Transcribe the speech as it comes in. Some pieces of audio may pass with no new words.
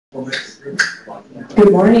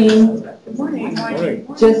Good morning. Good morning.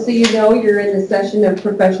 Just so you know, you're in the session of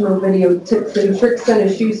professional video tips and tricks on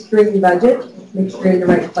a shoestring budget. Make sure you're in the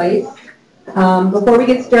right place. Before we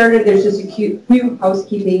get started, there's just a few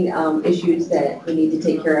housekeeping issues that we need to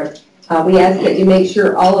take care of. We ask that you make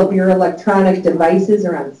sure all of your electronic devices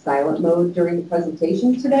are on silent mode during the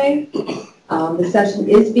presentation today. The session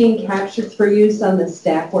is being captured for use on the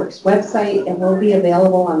StaffWorks website and will be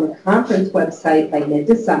available on the conference website by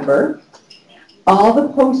mid-December. All the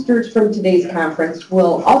posters from today's conference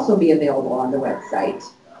will also be available on the website.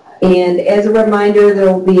 And as a reminder,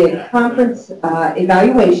 there will be a conference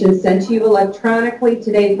evaluation sent to you electronically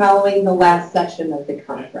today following the last session of the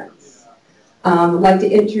conference. I'd like to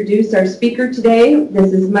introduce our speaker today.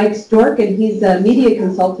 This is Mike Stork, and he's a media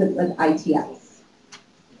consultant with ITS.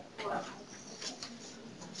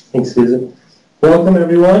 Thanks, Susan. Welcome,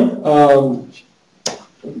 everyone.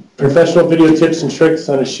 Professional video tips and tricks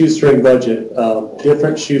on a shoestring budget.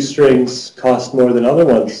 Different shoestrings cost more than other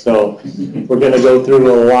ones, so we're going to go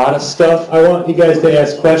through a lot of stuff. I want you guys to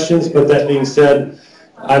ask questions, but that being said,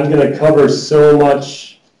 I'm going to cover so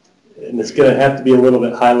much, and it's going to have to be a little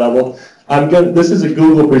bit high level. This is a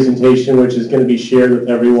Google presentation, which is going to be shared with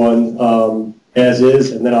everyone as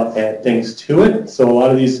is, and then I'll add things to it. So a lot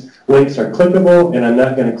of these links are clickable, and I'm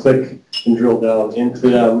not going to click and drill down into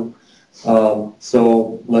them.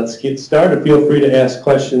 So let's get started. Feel free to ask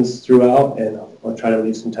questions throughout, and I'll try to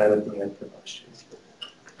leave some time at the end for questions.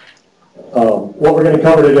 What we're going to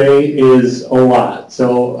cover today is a lot.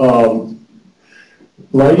 So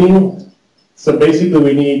lighting. So basically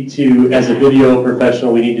we need to, as a video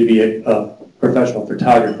professional, we need to be a professional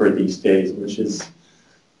photographer these days, which is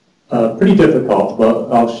pretty difficult,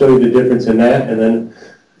 but I'll show you the difference in that. And then,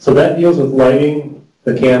 so that deals with lighting,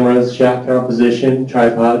 the cameras, shot composition,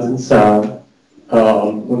 tripods, and sound.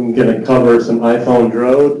 I'm going to cover some iPhone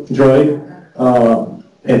Droid,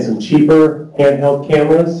 and some cheaper handheld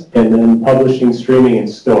cameras, and then publishing, streaming, and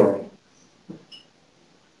storing.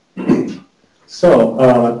 So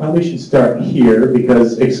I probably should start here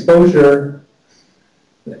because exposure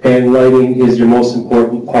and lighting is your most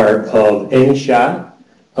important part of any shot.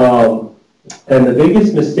 And the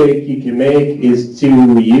biggest mistake you can make is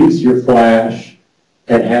to use your flash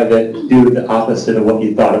and have it do the opposite of what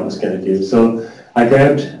you thought it was going to do. So I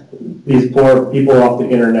grabbed these poor people off the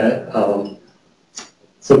internet.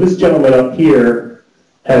 So this gentleman up here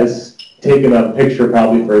has taken a picture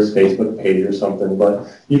probably for his Facebook page or something, but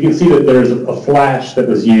you can see that there's a flash that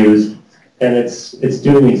was used, and it's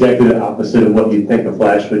doing exactly the opposite of what you'd think a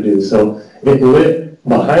flash would do. So it lit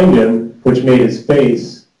behind him, which made his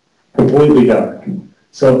face completely dark.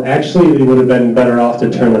 So actually it would have been better off to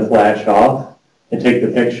turn the flash off and take the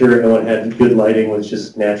picture, and when it had good lighting was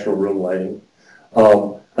just natural room lighting.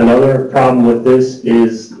 Another problem with this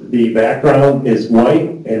is the background is white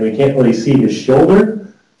and we can't really see his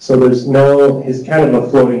shoulder, so there's it's kind of a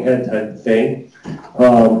floating head type of thing.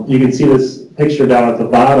 You can see this picture down at the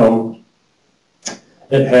bottom.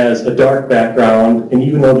 It has a dark background, and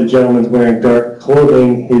even though the gentleman's wearing dark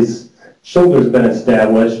clothing, his shoulder's been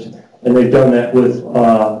established, and they've done that with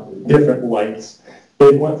different lights.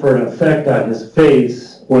 They went for an effect on his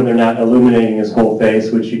face when they're not illuminating his whole face,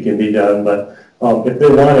 which can be done, but if they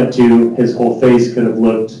wanted to, his whole face could have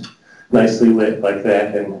looked nicely lit like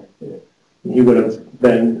that, and he would have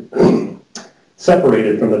been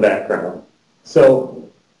separated from the background. So,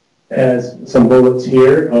 as some bullets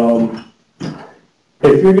here,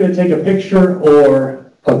 if you're going to take a picture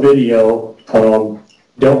or a video,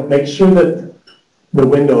 don't make sure that the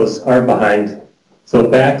windows are behind, so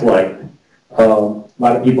backlight. A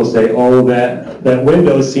lot of people say, oh, that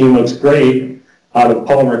window scene looks great out of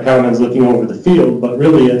Palmer Commons looking over the field, but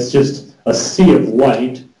really it's just a sea of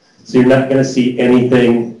light, so you're not going to see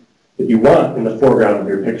anything that you want in the foreground of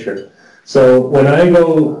your picture. So when I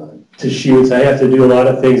go to shoots, I have to do a lot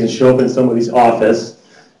of things and show up in somebody's office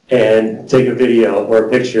and take a video or a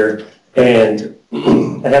picture, and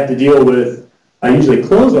I have to deal with, I usually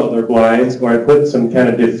close all their blinds, or I put some kind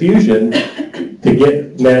of diffusion to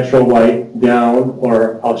get natural light down,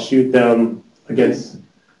 or I'll shoot them against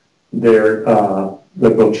their the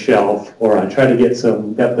bookshelf, or I try to get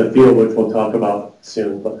some depth of field, which we'll talk about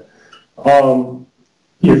soon. But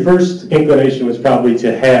your first inclination was probably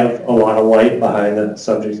to have a lot of light behind the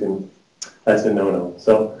subject, and that's a no-no.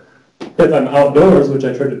 So if I'm outdoors, which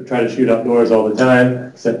I try to shoot outdoors all the time,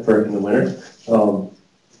 except for in the winter,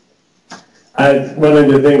 I've run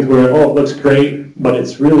into things where, oh, it looks great, but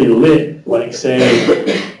it's really lit, like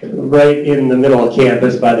say, right in the middle of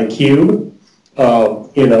campus by the cube.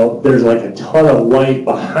 There's like a ton of light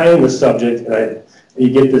behind the subject, and you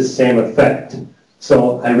get this same effect.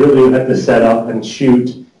 So I really have to set up and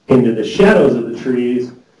shoot into the shadows of the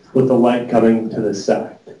trees with the light coming to the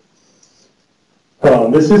side.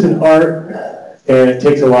 This is an art, and it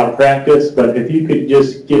takes a lot of practice, but if you could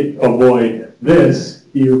just avoid this,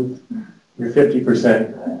 you're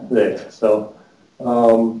 50% there. So,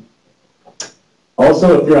 also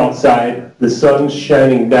if you're outside, the sun's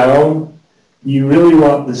shining down, you really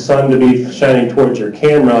want the sun to be shining towards your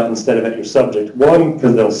camera instead of at your subject. One,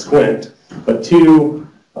 because they'll squint, but two,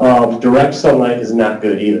 direct sunlight is not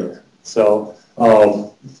good either. So,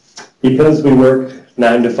 because we work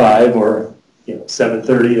 9 to 5 or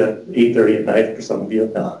 7:30 to 8:30 at night for some of you.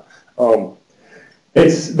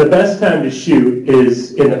 It's the best time to shoot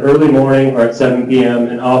is in the early morning or at 7 p.m.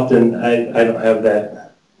 and often I don't have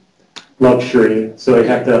that luxury, so I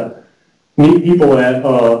have to meet people at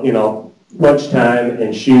lunchtime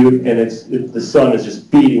and shoot, and the sun is just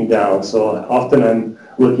beating down. So often I'm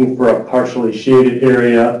looking for a partially shaded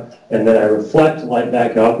area, and then I reflect light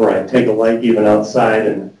back up, or I take a light even outside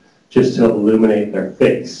and just to illuminate their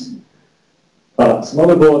face. Some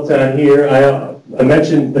other bullets on here, I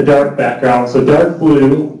mentioned the dark background. So dark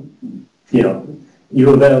blue, U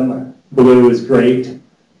of M blue is great.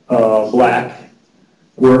 Black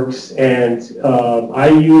works, and I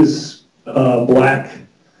use black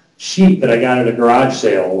sheet that I got at a garage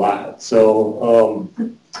sale a lot. So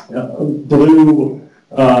blue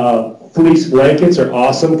fleece blankets are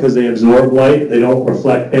awesome because they absorb light. They don't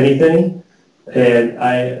reflect anything. And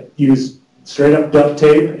I use straight up duct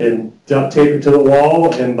tape and duct tape it to the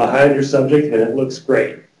wall and behind your subject, and it looks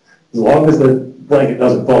great. As long as the blanket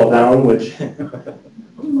doesn't fall down, which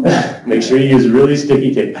make sure you use really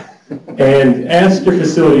sticky tape. And ask your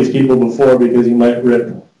facilities people before, because you might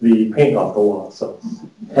rip the paint off the wall. So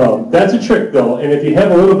that's a trick though, and if you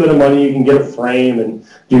have a little bit of money, you can get a frame and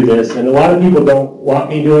do this. And a lot of people don't want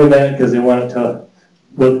me doing that because they want it to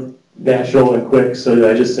look natural and quick, so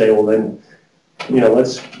I just say, well then,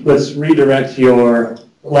 let's redirect your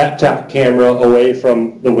laptop camera away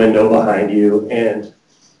from the window behind you. And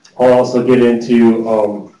I'll also get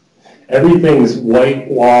into everything's white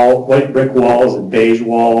brick walls and beige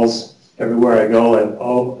walls everywhere I go,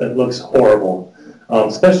 and it looks horrible,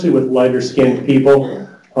 especially with lighter skinned people.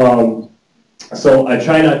 So I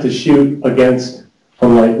try not to shoot against a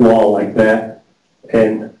light wall like that,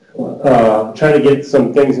 and try to get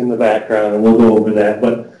some things in the background, and we'll go over that.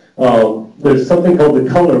 But there's something called the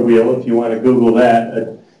color wheel, if you want to Google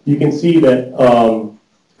that. You can see that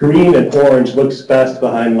green and orange looks best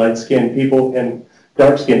behind light-skinned people and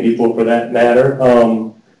dark-skinned people for that matter.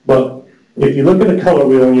 But if you look at the color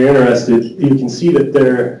wheel and you're interested, you can see that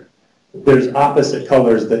there's opposite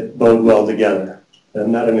colors that bode well together.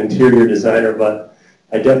 I'm not an interior designer, but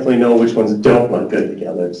I definitely know which ones don't look good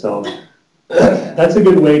together. So that's a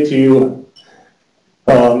good way to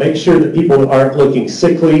make sure that people aren't looking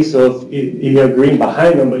sickly. So if you have green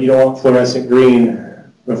behind them, but you don't want fluorescent green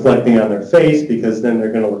reflecting on their face, because then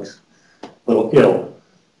they're going to look a little ill.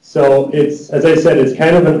 So it's, as I said, it's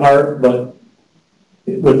kind of an art, but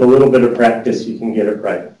with a little bit of practice, you can get it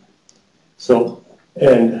right. So,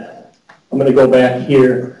 and I'm going to go back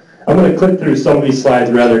here. I'm going to click through some of these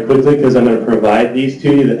slides rather quickly because I'm going to provide these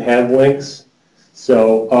to you that have links.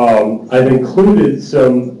 So I've included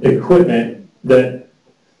some equipment that,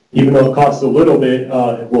 even though it costs a little bit,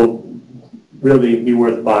 it will really be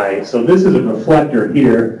worth buying. So this is a reflector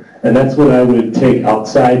here, and that's what I would take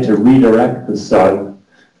outside to redirect the sun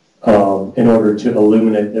in order to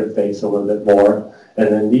illuminate their face a little bit more. And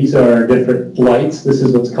then these are different lights. This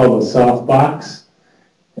is what's called a soft box,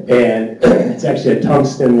 and it's actually a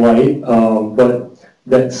tungsten light, but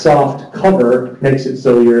that soft cover makes it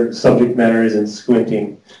so your subject matter isn't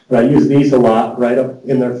squinting. But I use these a lot right up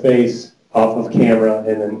in their face off of camera,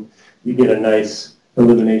 and then you get a nice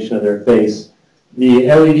illumination of their face. The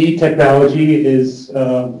LED technology is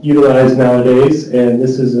utilized nowadays, and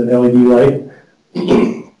this is an LED light.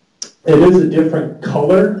 It is a different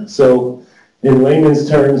color, so in layman's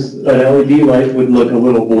terms, an LED light would look a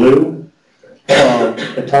little blue.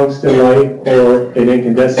 A tungsten light or an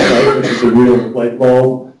incandescent light, which is a real light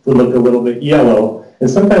bulb, would look a little bit yellow. And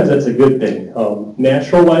sometimes that's a good thing.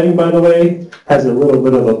 Natural lighting, by the way, has a little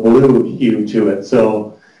bit of a blue hue to it.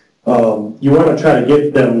 So you want to try to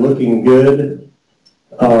get them looking good,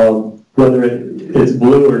 whether it's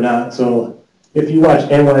blue or not. So if you watch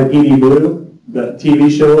NYPD Blue, the TV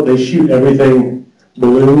show, they shoot everything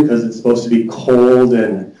blue because it's supposed to be cold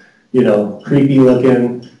and, creepy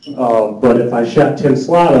looking. But if I shot Tim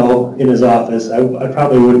Slotto in his office, I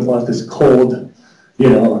probably wouldn't want this cold,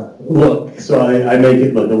 look. So I make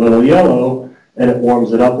it look a little yellow, and it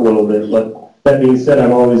warms it up a little bit. But that being said,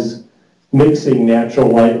 I'm always mixing natural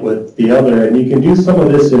light with the other. And you can do some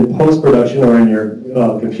of this in post-production or in your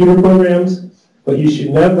computer programs, but you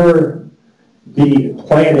should never be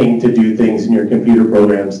planning to do things in your computer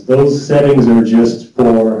programs. Those settings are just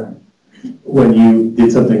for when you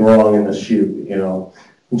did something wrong in the shoot, you know.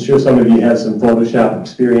 I'm sure some of you have some Photoshop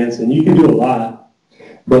experience, and you can do a lot,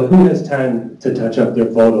 but who has time to touch up their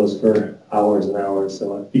photos for hours and hours?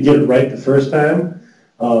 So if you get it right the first time,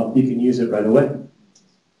 you can use it right away.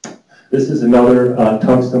 This is another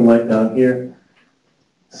tungsten light down here.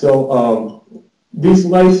 So these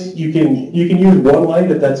lights, you can use one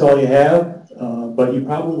light if that's all you have, but you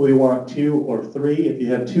probably want 2 or 3. If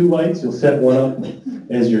you have 2 lights, you'll set one up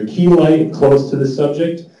as your key light close to the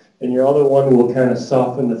subject, and your other one will kind of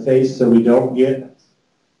soften the face so we don't get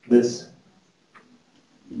this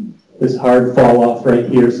hard fall off right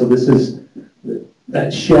here. So this is,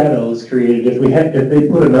 that shadow is created. If they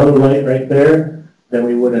put another light right there, then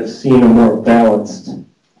we would have seen a more balanced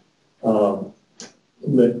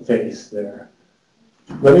lit face there.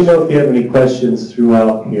 Let me know if you have any questions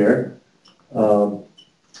throughout here. So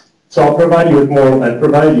I'll provide you with more. I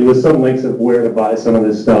provided you with some links of where to buy some of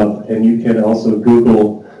this stuff, and you can also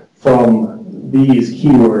Google from these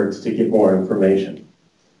keywords to get more information.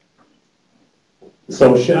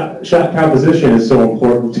 So shot composition is so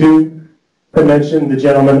important too. I mentioned the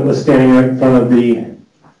gentleman that was standing right in front of the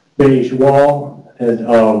beige wall, and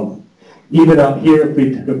even up here, if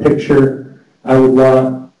we took a picture, I would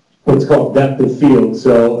want what's called depth of field.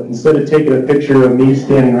 So instead of taking a picture of me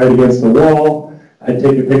standing right against the wall, I'd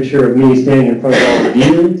take a picture of me standing in front of all of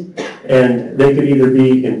you, and they could either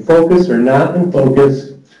be in focus or not in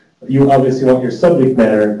focus. You obviously want your subject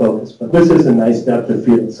matter in focus, but this is a nice depth of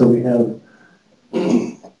field. So we have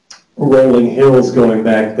rolling hills going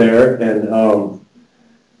back there, and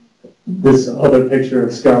this other picture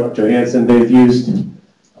of Scarlett Johansson, they've used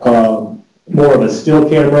more of a still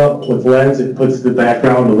camera with lens. It puts the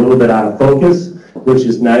background a little bit out of focus, which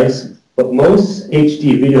is nice. But most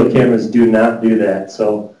HD video cameras do not do that.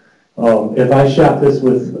 So if I shot this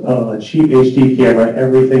with a cheap HD camera,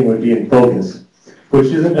 everything would be in focus, which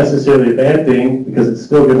isn't necessarily a bad thing because it's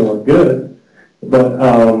still going to look good. But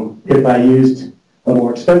if I used a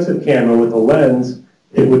more expensive camera with a lens,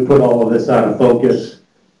 it would put all of this out of focus.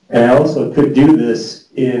 And I also could do this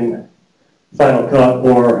in Final Cut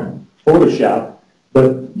or Photoshop,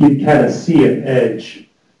 but you'd kind of see an edge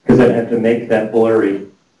because I'd have to make that blurry.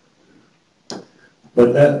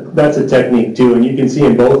 But that's a technique too, and you can see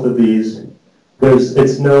in both of these,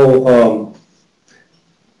 it's no,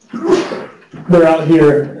 they're out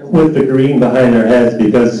here with the green behind their heads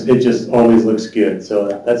because it just always looks good,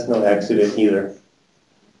 so that's no accident either.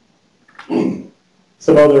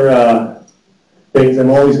 Some other things, I'm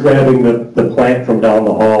always grabbing the plant from down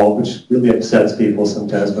the hall, which really upsets people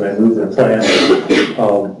sometimes when I move their plant.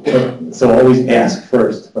 So always ask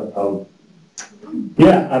first. But,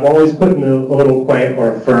 yeah, I'm always putting a little plant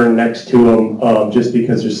or a fern next to them just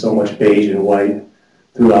because there's so much beige and white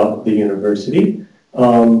throughout the university.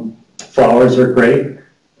 Flowers are great.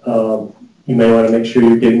 You may want to make sure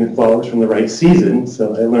you're getting the flowers from the right season.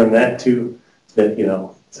 So I learned that too, that, you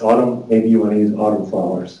know, it's autumn, maybe you want to use autumn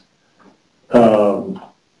flowers.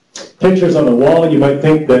 Pictures on the wall, you might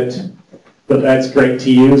think that's great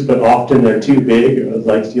to use, but often they're too big.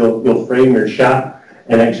 Like you'll frame your shot,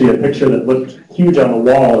 and actually a picture that looked huge on the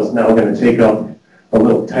wall is now going to take up a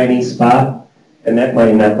little tiny spot, and that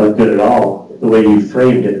might not look good at all, the way you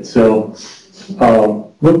framed it. So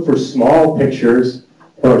look for small pictures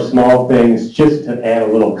or small things just to add a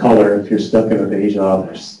little color if you're stuck in a beige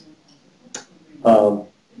office.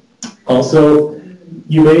 Also,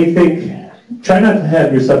 you may think, try not to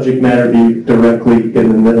have your subject matter be directly in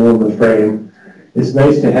the middle of the frame. It's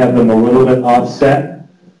nice to have them a little bit offset.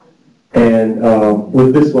 And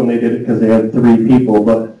with this one, they did it because they had 3 people.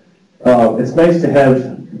 But it's nice to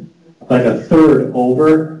have like a third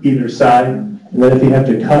over either side. And then if you have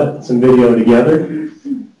to cut some video together,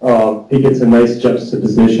 it gets a nice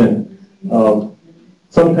juxtaposition.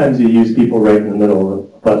 Sometimes you use people right in the middle of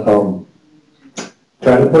it, but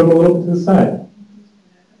try to put them a little bit to the side.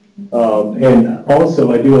 And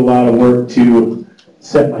also, I do a lot of work to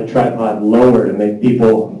set my tripod lower to make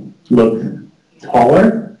people look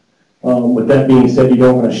taller. With that being said, you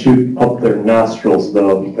don't want to shoot up their nostrils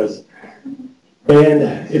though, because, and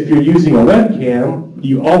if you're using a webcam,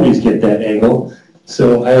 you always get that angle.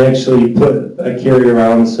 So I actually carry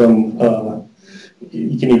around some,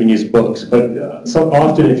 you can even use books, but so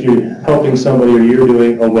often if you're helping somebody or you're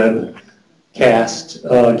doing a webcast,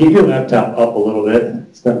 get your laptop up a little bit.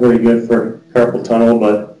 It's not very good for carpal tunnel,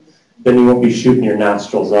 but then you won't be shooting your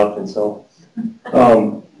nostrils up. And so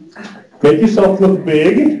Make yourself look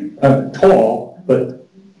big, tall, but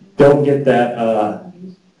don't get that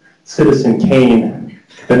Citizen Kane,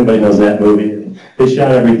 if anybody knows that movie. They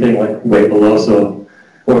shot everything like way below, so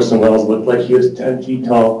Orson Welles looked like he was 10 feet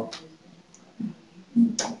tall.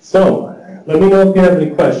 So, let me know if you have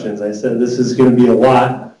any questions. I said this is going to be a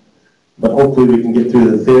lot, but hopefully we can get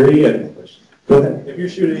through the theory. Go ahead. If you're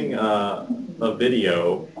shooting a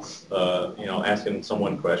video, asking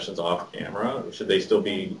someone questions off camera, should they still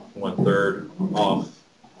be 1/3 off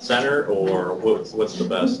center, or what's the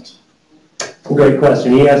best? Great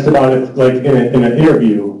question. He asked about it like in an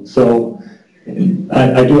interview. So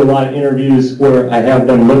I do a lot of interviews where I have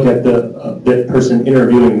them look at the person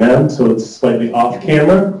interviewing them, so it's slightly off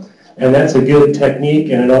camera. And that's a good technique,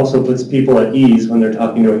 and it also puts people at ease when they're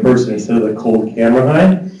talking to a person instead of the cold camera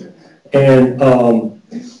high. And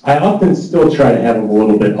I often still try to have them a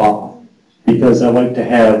little bit off, because I like to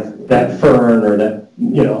have that fern or that,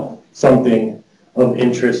 something of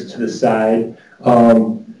interest to the side.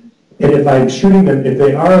 And if I'm shooting them, if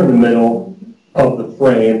they are in the middle of the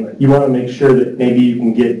frame, you want to make sure that maybe you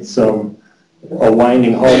can get a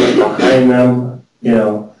winding hallway behind them,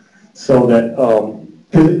 so that,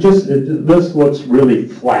 because this looks really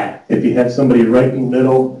flat. If you have somebody right in the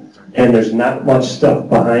middle and there's not much stuff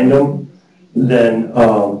behind them, then,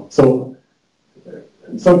 so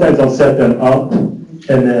sometimes I'll set them up,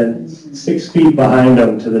 and then 6 feet behind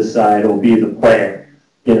them to the side will be the plant,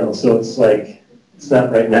 so it's like, it's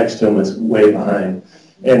not right next to them, it's way behind.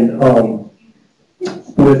 And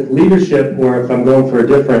with leadership, or if I'm going for a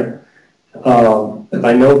different, if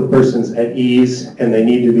I know the person's at ease and they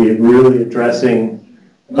need to be really addressing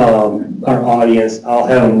our audience, I'll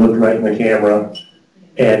have them look right in the camera,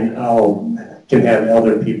 and can have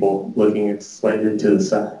other people looking slightly to the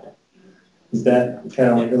side. Is that kind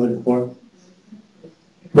of what you're looking for?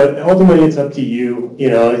 But ultimately, it's up to you.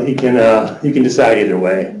 You can decide either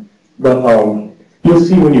way. But you'll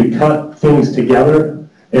see when you cut things together,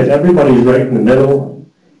 if everybody's right in the middle,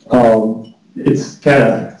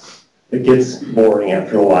 it gets boring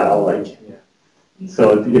after a while.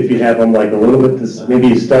 So if you have them like a little bit, maybe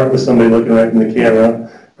you start with somebody looking right in the camera,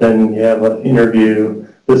 then you have an interview.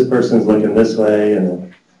 This person's looking this way, and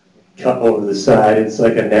then cut over the side. It's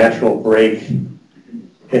like a natural break,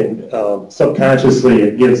 and subconsciously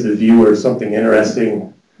it gives the viewer something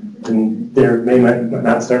interesting, and they may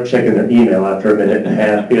not start checking their email after a minute and a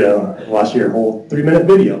half, watch your whole 3-minute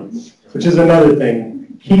video, which is another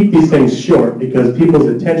thing. Keep these things short, because people's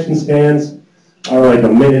attention spans are like a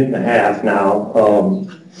minute and a half now,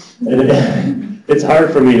 and it's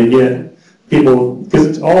hard for me to get people, because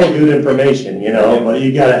it's all good information, but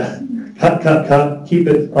you gotta cut, keep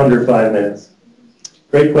it under 5 minutes.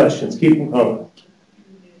 Great questions, keep them coming.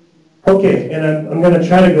 Okay, and I'm going to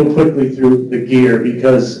try to go quickly through the gear,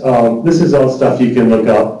 because this is all stuff you can look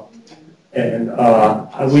up. And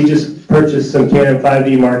we just purchased some Canon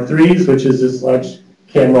 5D Mark IIIs, which is this large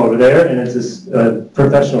camera over there, and it's this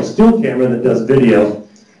professional still camera that does video.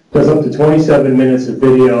 It does up to 27 minutes of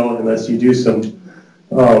video, unless you do some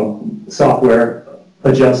software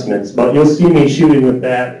adjustments. But you'll see me shooting with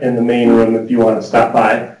that in the main room if you want to stop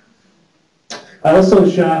by. I also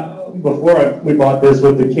shot, before we bought this,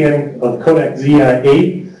 with the Canon Kodak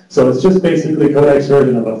ZI-8. So it's just basically Kodak's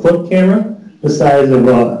version of a flip camera, the size of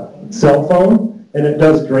a cell phone, and it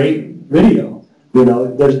does great video. You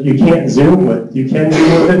can't zoom with, you can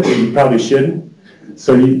zoom with it, but you probably shouldn't.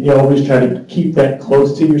 So you always try to keep that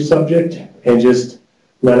close to your subject and just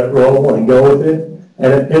let it roll and go with it.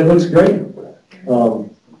 And it looks great.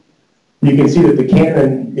 You can see that the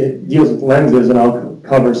Canon, it deals with lenses, and I'll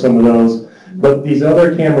cover some of those. But these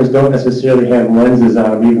other cameras don't necessarily have lenses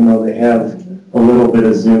on them, even though they have a little bit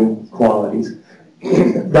of zoom qualities.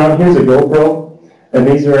 Down here's a GoPro, and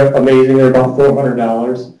these are amazing. They're about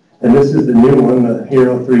 $400. And this is the new one, the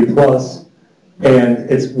Hero 3 Plus. And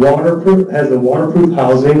it's waterproof, has a waterproof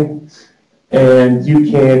housing, and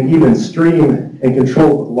you can even stream and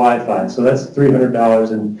control with Wi-Fi. So that's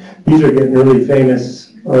 $300, and these are getting really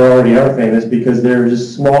famous, or already are famous, because they're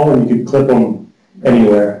just small and you can clip them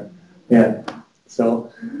anywhere. Yeah,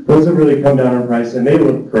 so those have really come down in price, and they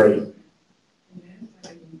look great.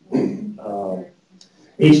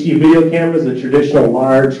 HD video cameras, a traditional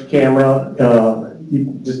large camera.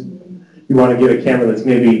 You want to get a camera that's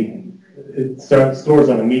maybe, it stores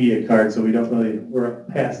on a media card, so we're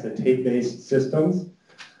past the tape-based systems.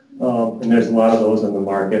 And there's a lot of those on the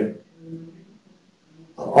market.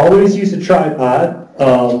 Always use a tripod.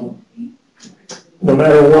 No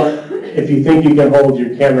matter what, if you think you can hold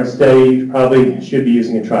your camera steady, you probably should be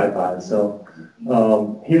using a tripod. So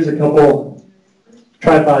here's a couple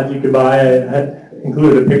tripods you could buy.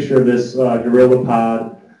 included a picture of this Gorilla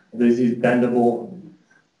Pod. There's these bendable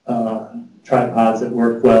tripods that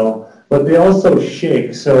work well, but they also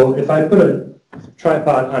shake. So if I put a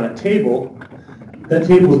tripod on a table, that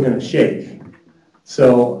table is going to shake.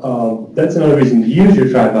 So that's another reason to use your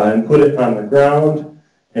tripod and put it on the ground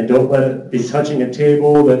and don't let it be touching a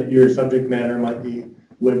table that your subject matter might be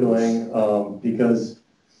wiggling because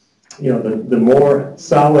the more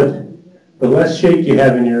solid, the less shake you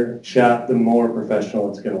have in your shot, the more professional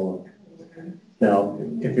it's going to look. Now,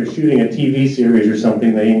 if you're shooting a TV series or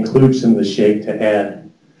something, they include some of the shake to add,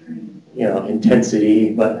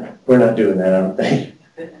 intensity, but we're not doing that, I don't think.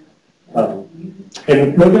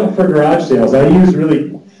 And look out for garage sales. I use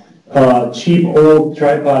really cheap old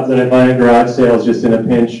tripods that I find at garage sales just in a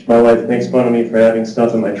pinch. My wife makes fun of me for having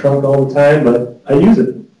stuff in my trunk all the time, but I use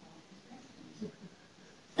it.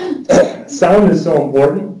 Sound is so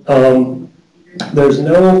important. There's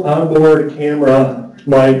no onboard camera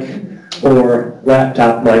mic or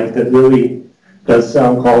laptop mic that really does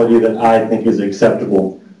sound quality that I think is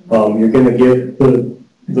acceptable. You're going to get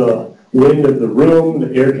the wind of the room,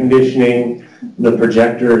 the air conditioning, the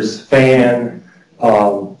projector's fan,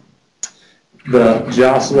 the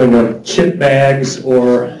jostling of chip bags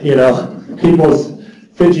or, people's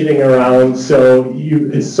fidgeting around. So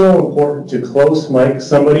it's so important to close mic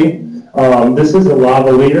somebody. This is a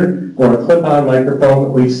lavalier or a clip-on microphone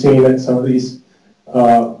that we've seen at some of these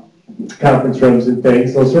conference rooms and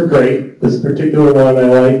things. Those are great. This particular one I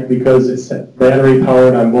like because it's battery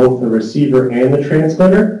powered on both the receiver and the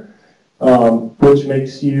transmitter, which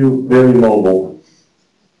makes you very mobile.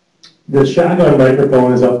 The shotgun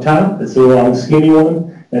microphone is up top. It's a long skinny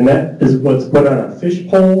one, and that is what's put on a fish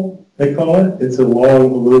pole, they call it. It's a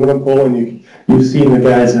long aluminum pole, and you've seen the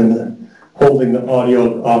guys holding the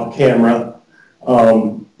audio off camera.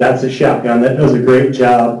 That's a shotgun. That does a great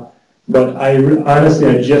job. But honestly,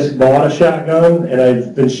 I just bought a shotgun, and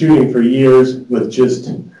I've been shooting for years with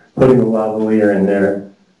just putting the lavalier in there.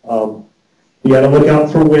 You got to look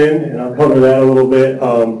out for wind, and I'll cover that a little bit.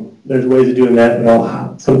 There's ways of doing that,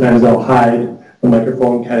 but sometimes I'll hide the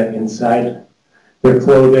microphone kind of inside their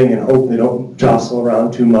clothing and hope they don't jostle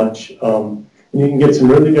around too much. And you can get some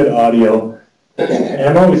really good audio. And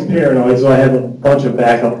I'm always paranoid, so I have a bunch of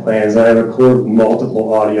backup plans. I record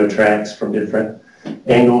multiple audio tracks from different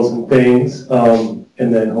angles and things, and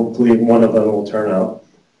then hopefully one of them will turn out.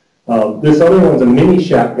 This other one's a mini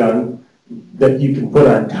shotgun that you can put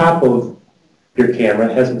on top of your camera.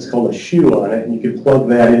 It has what's called a shoe on it, and you can plug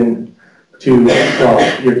that in to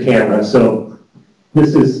your camera. So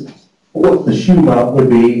this is what the shoe mount would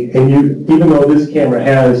be, and even though this camera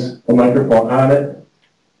has a microphone on it,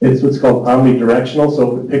 it's what's called omnidirectional, so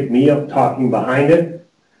it would pick me up talking behind it.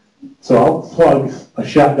 So I'll plug a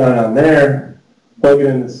shotgun on there, plug it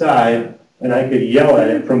in the side, and I could yell at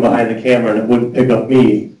it from behind the camera and it wouldn't pick up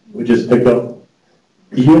me. It would just pick up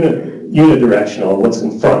unidirectional, what's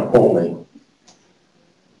in front only.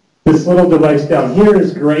 This little device down here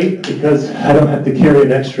is great because I don't have to carry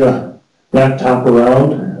an extra laptop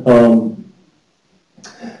around.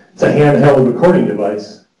 It's a handheld recording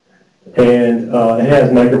device. And it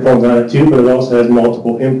has microphones on it too, but it also has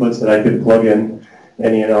multiple inputs that I could plug in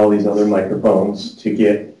any and all these other microphones to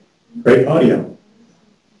get great audio.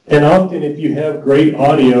 And often if you have great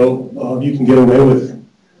audio, you can get away with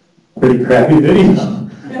pretty crappy video.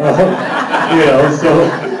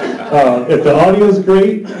 So if the audio is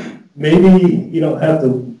great, maybe you don't have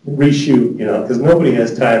to reshoot, because nobody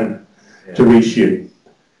has time to reshoot.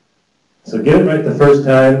 So get it right the first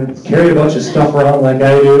time, carry a bunch of stuff around like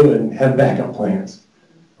I do, and have backup plans.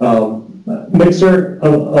 Mixer,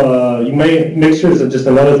 mixers are just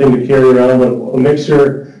another thing to carry around. A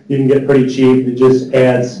mixer you can get pretty cheap. It just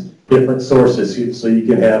adds different sources, so you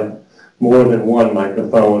can have more than one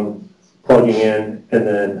microphone plugging in, and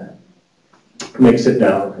then mix it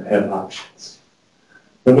down and have options.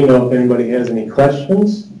 Let me know if anybody has any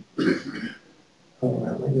questions.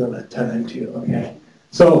 Oh, maybe I'll have time too. Okay.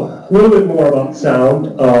 So a little bit more about sound.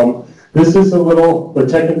 This is the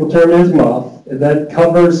technical term is muff. That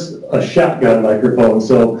covers a shotgun microphone.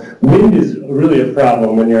 So wind is really a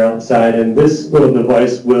problem when you're outside, and this little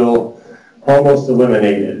device will almost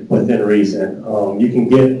eliminate it within reason. You can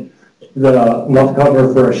get the muff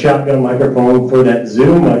cover for a shotgun microphone, for that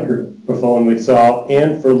Zoom microphone we saw,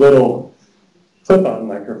 and for little clip-on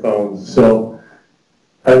microphones. So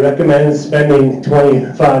I recommend spending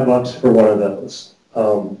 $25 for one of those.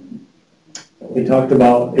 We talked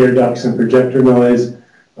about air ducts and projector noise.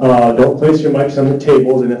 Don't place your mics on the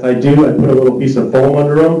tables, and if I do, I put a little piece of foam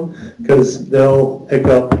under them because they'll pick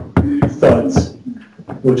up thuds,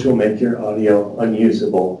 which will make your audio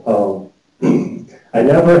unusable. I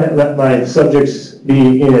never let my subjects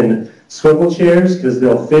be in swivel chairs because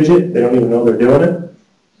they'll fidget. They don't even know they're doing it.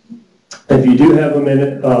 If you do have them in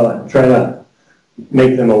it, try to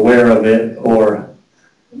make them aware of it, or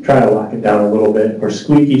try to lock it down a little bit. Or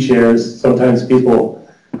squeaky chairs. Sometimes people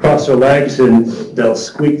cross their legs and they'll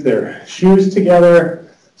squeak their shoes together.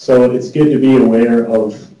 So it's good to be aware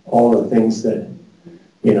of all the things that,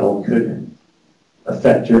 you know, could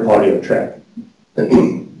affect your audio track.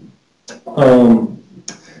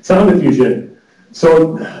 Sound diffusion.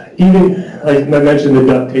 So even, I mentioned the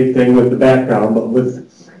duct tape thing with the background, but with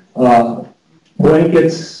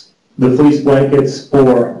blankets, the fleece blankets,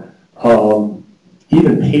 or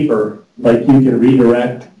even paper, like you can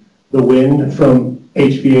redirect the wind from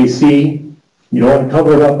HVAC. You don't want to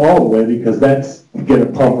cover it up all the way because that's going to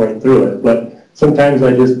pump right through it. But sometimes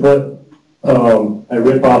I just put, I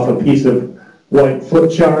rip off a piece of white flip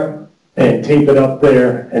chart and tape it up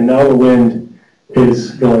there, and now the wind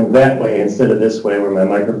is going that way instead of this way where my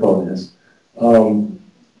microphone is.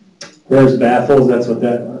 There's baffles, that's what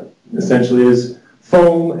that essentially is.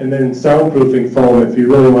 Foam, and then soundproofing foam if you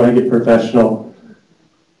really want to get professional.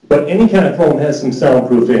 But any kind of foam has some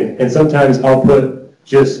soundproofing, and sometimes I'll put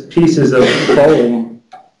just pieces of foam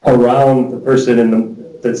around the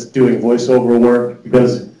person that's doing voiceover work,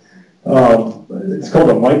 because it's called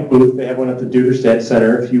a mic booth. They have one at the Duderstadt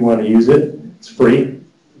Center if you want to use it. It's free.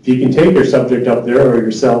 If you can take your subject up there or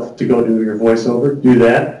yourself to go do your voiceover, do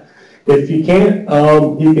that. If you can't,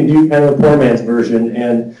 you can do kind of a poor man's version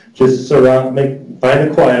and just find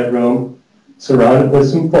a quiet room, surround it with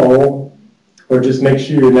some foam, or just make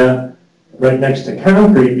sure you're not right next to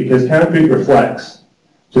concrete, because concrete reflects,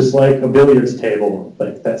 just like a billiards table.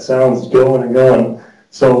 Like that sound's going and going.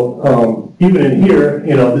 So even in here,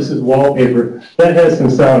 you know, this is wallpaper. That has some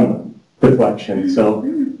sound deflection. So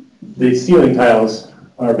the ceiling tiles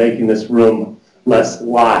are making this room less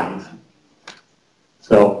live.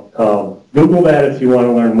 So Google that if you want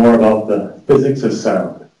to learn more about the physics of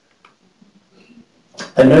sound.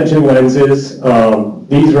 I mentioned lenses.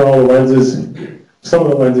 These are all the lenses, some of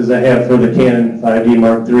the lenses I have for the Canon 5D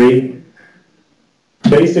Mark III.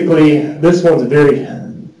 Basically, this one's very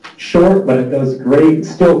short, but it does great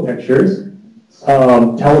still pictures.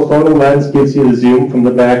 Telephoto lens gives you the zoom from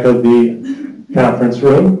the back of the conference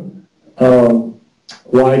room.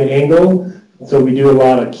 Wide angle, so we do a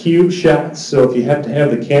lot of cube shots, so if you have to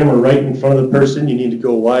have the camera right in front of the person, you need to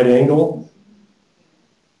go wide angle.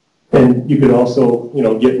 And you can also, you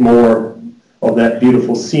know, get more of that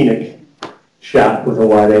beautiful scenic shot with a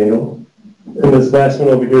wide angle. And this last one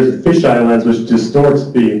over here is a fisheye lens, which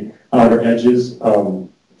distorts the outer edges.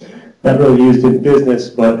 Not really used in business,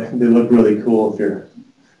 but they look really cool if you're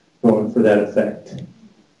going for that effect.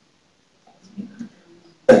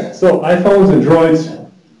 So iPhones and Droids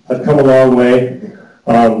have come a long way.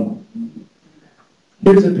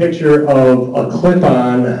 Here's a picture of a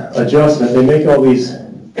clip-on adjustment. They make all these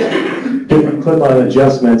different clip-on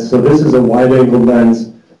adjustments. So this is a wide-angle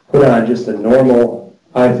lens put on just a normal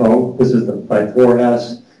iPhone. This is my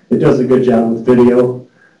 4S. It does a good job with video.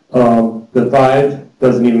 The 5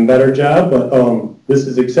 does an even better job, but this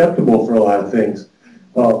is acceptable for a lot of things.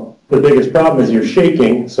 The biggest problem is you're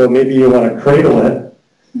shaking, so maybe you want to cradle it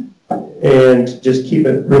and just keep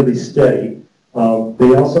it really steady.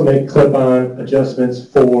 They also make clip-on adjustments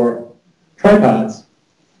for tripods.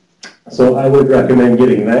 So I would recommend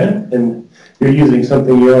getting that, and you're using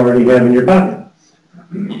something you already have in your pocket.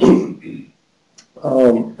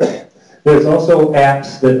 There's also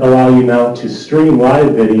apps that allow you now to stream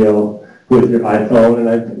live video with your iPhone, and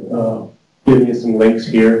I've given you some links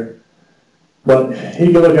here. But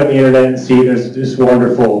you can look on the internet and see there's just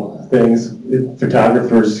wonderful things.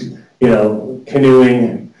 Photographers, you know,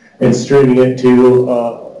 canoeing and streaming it to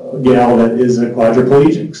a gal that is a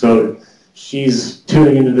quadriplegic. So she's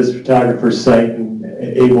tuning into this photographer's site and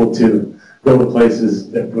able to go to places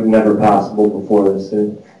that were never possible before this.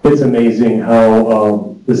 And it's amazing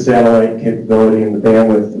how the satellite capability and the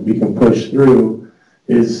bandwidth that we can push through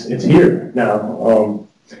it's here now.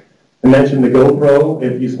 I mentioned the GoPro.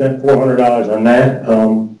 If you spent $400 on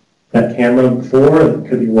that camera before, it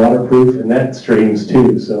could be waterproof, and that streams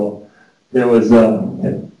too. So there was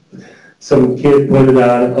some kid put it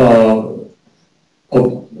on a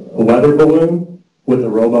weather balloon with a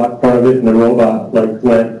robot part of it, and the robot like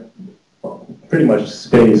went pretty much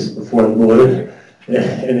space before the balloon, and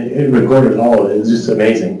it recorded all of it. It was just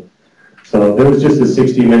amazing. So there was just a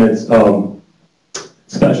 60 minutes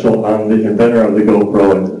special on the inventor of the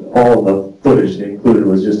GoPro, and all of the footage they included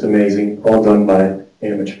was just amazing, all done by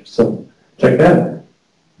amateurs. So check that out.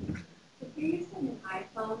 If you're using an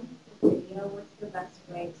iPhone for video, what's the best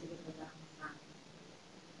way to get the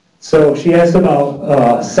So she asked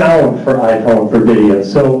about sound for iPhone for video.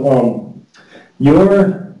 So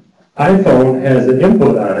your iPhone has an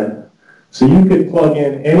input on it, so you could plug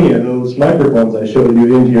in any of those microphones I showed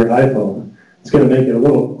you into your iPhone. It's going to make it a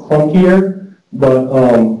little clunkier, but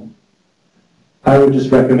I would just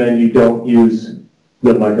recommend you don't use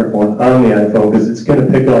the microphone on the iPhone because it's going to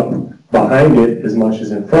pick up behind it as much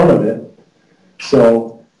as in front of it.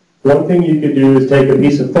 So one thing you could do is take a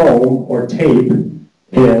piece of foam or tape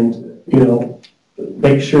and,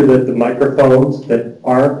 make sure that the microphones that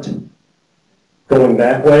aren't going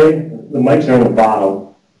that way, the mics are on the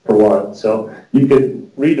bottom for one. So you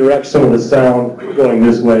could redirect some of the sound going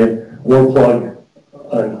this way or plug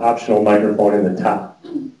an optional microphone in the top.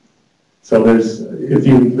 So if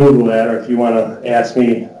you Google that or if you want to ask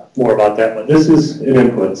me more about that, but this is an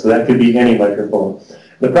input, so that could be any microphone.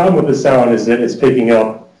 The problem with the sound is that it's picking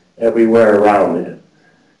up everywhere around it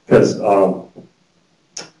because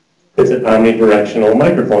it's an omnidirectional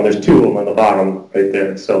microphone. There's two of them on the bottom right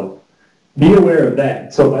there. So be aware of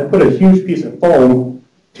that. So if I put a huge piece of foam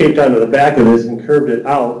taped onto the back of this and curved it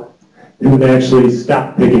out, it would actually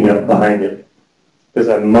stop picking up behind it because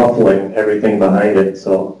I'm muffling everything behind it.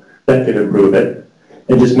 So that could improve it.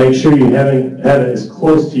 And just make sure you have it as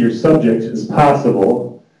close to your subject as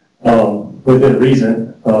possible within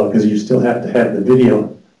reason because you still have to have the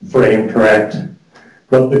video frame correct.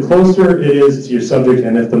 But the closer it is to your subject,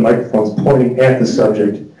 and if the microphone's pointing at the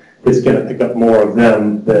subject, it's going to pick up more of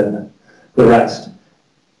them than the rest.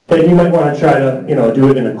 And you might want to try to, do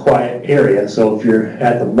it in a quiet area. So if you're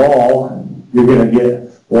at the mall, you're going to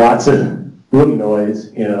get lots of room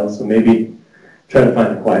noise, so maybe try to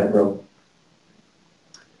find a quiet room.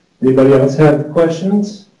 Anybody else have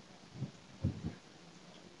questions?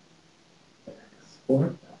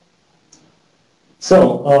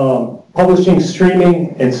 So, publishing,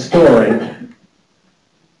 streaming, and storing.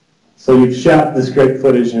 So you've shot this great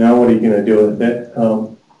footage, and now what are you going to do with it?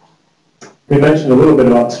 We mentioned a little bit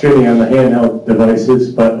about streaming on the handheld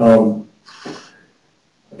devices, but a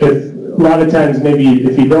lot of times maybe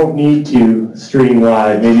if you don't need to stream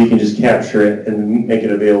live, maybe you can just capture it and make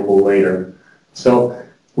it available later. So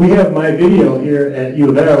we have my video here at U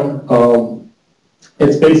of M.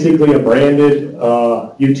 It's basically a branded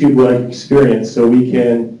YouTube-like experience, so we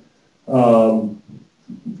can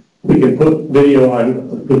put video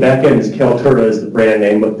on. The back end is Kalturda is the brand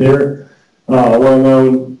name, but they're a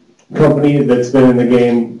well-known company that's been in the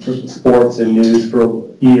game for sports and news for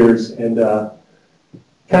years. And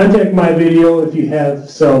contact my video if you have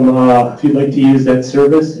if you'd like to use that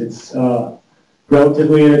service. It's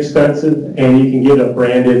relatively inexpensive, and you can get a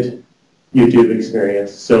branded YouTube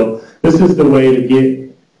experience. So this is the way to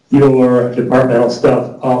get your departmental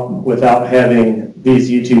stuff up without having these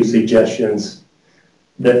YouTube suggestions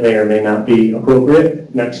that may or may not be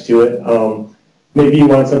appropriate next to it. Maybe you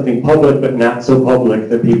want something public but not so public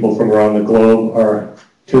that people from around the globe are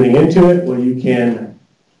tuning into it. Well, you can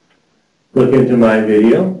look into my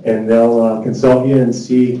video and they'll consult you and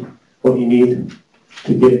see what you need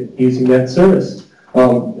to get using that service.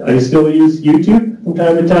 I still use YouTube from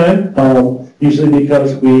time to time, usually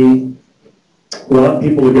because we want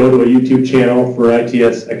people to go to a YouTube channel for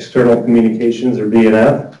ITS External Communications or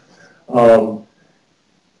BNF.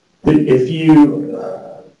 If you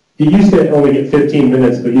used to only get 15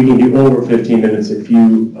 minutes, but you can do over 15 minutes if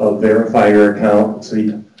you verify your account.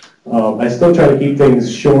 So I still try to keep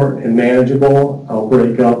things short and manageable. I'll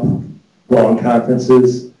break up long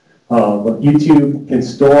conferences. But YouTube can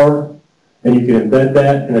store, and you can embed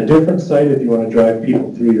that in a different site if you want to drive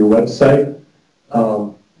people through your website.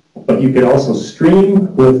 But you can also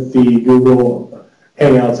stream with the Google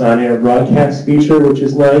Hangouts on-air broadcast feature, which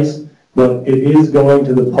is nice, but it is going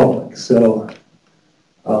to the public. So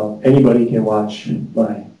anybody can watch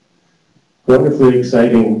my wonderfully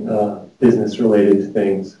exciting business-related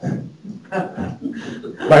things.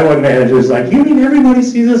 My one manager is like, "You mean everybody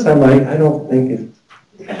sees this?" I'm like, "I don't think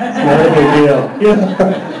it's not a big deal."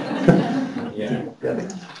 Yeah.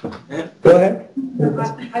 Go ahead.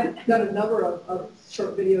 I've done a number of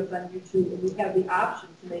short videos on YouTube, and we have the option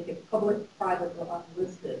to make it public, private, or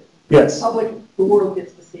unlisted. Yes. Public, the world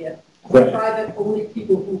gets to see it. Right. Private, only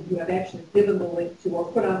people who you have actually given the link to or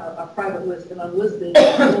put on a private list, and unlisted,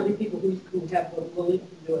 only people who have the link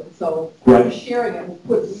can do it. So right. We're sharing it.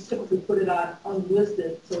 We typically put it on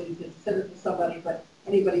unlisted so you can send it to somebody, but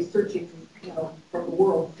anybody searching, from the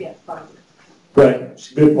world can't find it.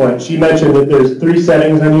 Right, good point. She mentioned that there's 3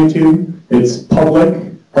 settings on YouTube. It's public,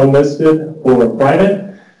 unlisted, or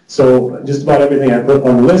private. So just about everything I put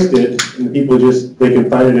unlisted, and people they can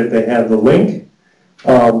find it if they have the link.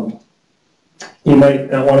 You might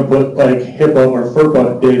not want to put like HIPAA or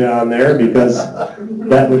FERPA data on there because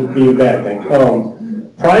that would be a bad thing.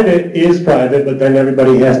 Private is private, but then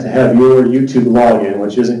everybody has to have your YouTube login,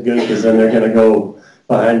 which isn't good because then they're going to go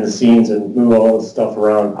behind the scenes and move all this stuff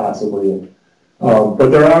around possibly. But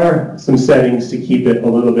there are some settings to keep it a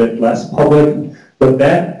little bit less public, but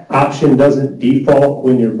that option doesn't default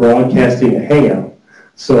when you're broadcasting a Hangout.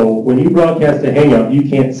 So when you broadcast a Hangout, you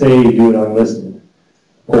can't say do it unlisted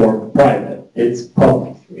or private. It's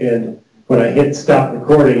public. And when I hit stop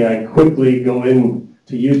recording, I quickly go in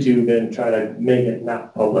to YouTube and try to make it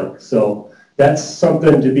not public. So that's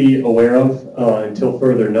something to be aware of until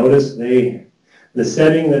further notice. The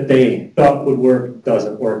setting that they thought would work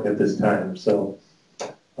doesn't work at this time. So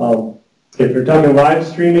if you're talking live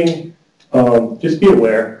streaming, just be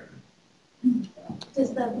aware.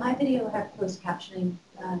 Does my video have closed captioning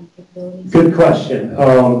capabilities? Good question.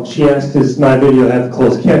 She asked, does my video have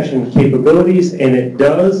closed caption capabilities? And it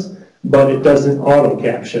does, but it doesn't auto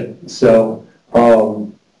caption. So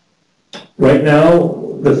right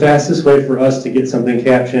now, the fastest way for us to get something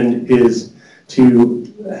captioned is to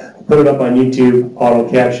put it up on YouTube, auto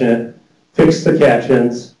caption it, fix the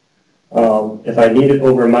captions. If I need it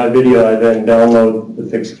over my video, I then download the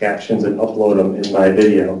fixed captions and upload them in my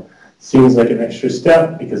video. Seems like an extra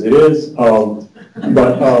step because it is, but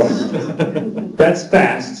that's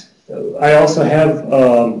fast. I also have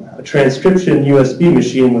a transcription USB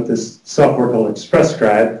machine with this software called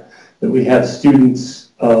ExpressScribe that we have students,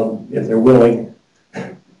 if they're willing,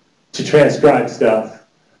 to transcribe stuff.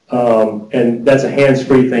 And that's a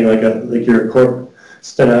hands-free thing, like you're a court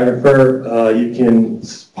stenographer. You can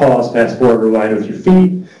pause, fast forward, rewind with your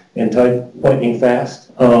feet and type lightning fast.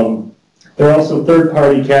 There are also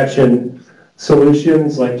third-party caption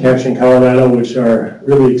solutions like Caption Colorado, which are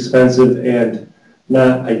really expensive and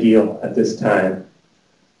not ideal at this time.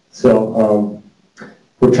 So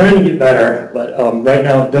we're trying to get better, but right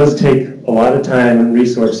now it does take a lot of time and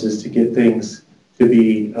resources to get things to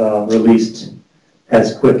be released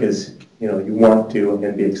as quick as you want to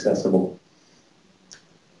and be accessible.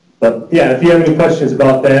 But yeah, if you have any questions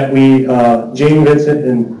about that, Jane Vincent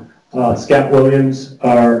and Scott Williams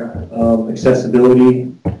are accessibility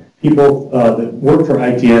people that work for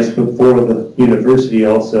ITS but for the university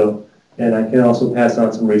also, and I can also pass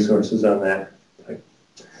on some resources on that.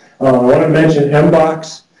 I want to mention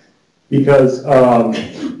MBox because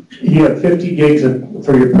you have 50 gigs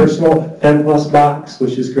for your personal M+ box,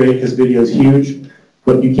 which is great because video is huge,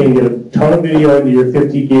 but you can get a ton of video into your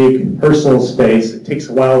 50 gig personal space. It takes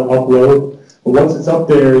a while to upload, but once it's up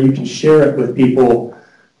there, you can share it with people,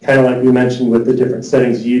 kind of like we mentioned with the different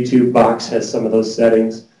settings. YouTube Box has some of those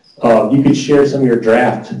settings. You could share some of your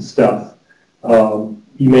draft stuff.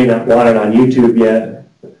 You may not want it on YouTube yet.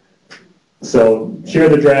 So share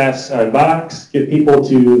the drafts on Box, get people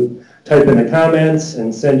to type in the comments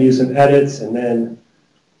and send you some edits, and then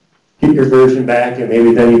get your version back, and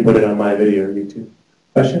maybe then you put it on my video or YouTube.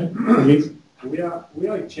 Question? Please? We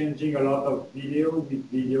are exchanging a lot of video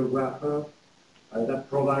with videographer that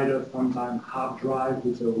provide us sometimes hard drive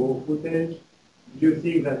with a raw footage. Do you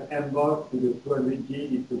think that MBox with a 200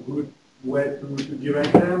 gig is a good way to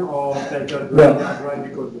direct them, or they just hard drive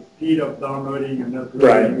because the speed of downloading and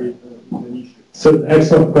uploading is an issue? So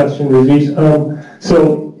excellent question, Rajesh.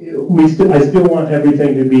 So I still want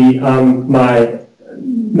everything to be on my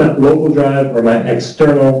not local drive or my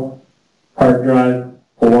external hard drive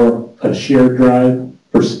or a shared drive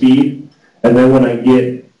for speed, and then when I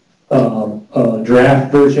get a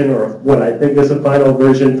draft version or what I think is a final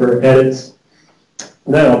version for edits,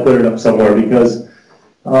 then I'll put it up somewhere, because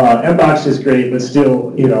MBox is great, but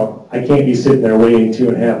still, I can't be sitting there waiting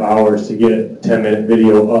 2.5 hours to get a 10-minute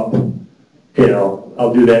video up.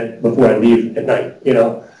 I'll do that before I leave at night,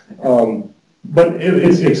 But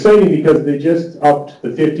it's exciting because they just upped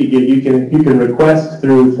the 50 gig. You can request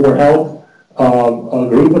through For Help a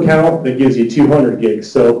group account that gives you 200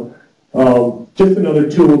 gigs. So just another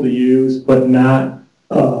tool to use, but not,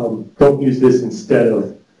 don't use this instead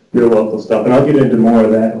of your local stuff. And I'll get into more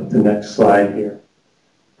of that with the next slide here.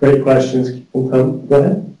 Great questions. Go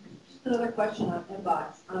ahead. Just another question on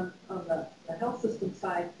MBox. On the health system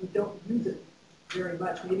side, we don't use it very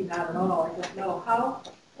much, maybe not at all. I don't know. How,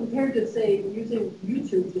 compared to, say, using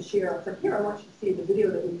YouTube to share, it's like, here, I want you to see the video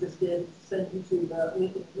that we just did, send YouTube the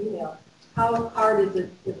link in the email. How hard is it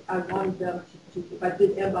if I wanted them if I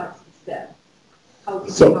did MBox instead?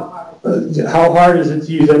 How hard is it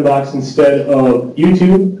to use MBox instead of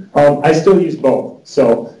YouTube? I still use both.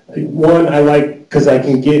 So one, I like, because I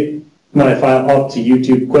can get my file up to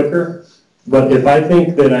YouTube quicker. But if I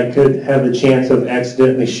think that I could have the chance of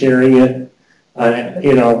accidentally sharing it,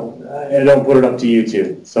 I don't put it up to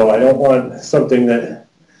YouTube. So I don't want something that,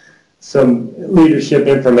 some leadership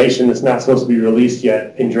information that's not supposed to be released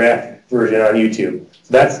yet in draft version on YouTube.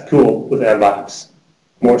 So that's cool with Mbox,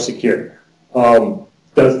 more secure.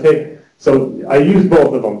 Does take, so I use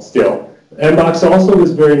both of them still. Mbox also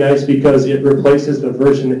is very nice because it replaces the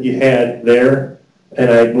version that you had there, and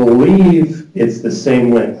I believe it's the same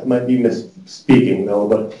link. I might be misspeaking though,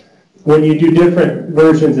 but when you do different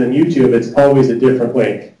versions in YouTube, it's always a different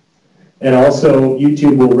link. And also,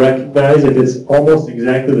 YouTube will recognize if it's almost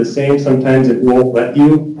exactly the same. Sometimes it won't let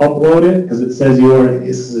you upload it because it says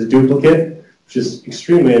this is a duplicate, which is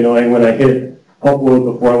extremely annoying when I hit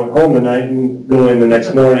upload before I went home tonight and go in the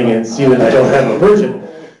next morning and see that I don't have a version.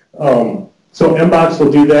 So Mbox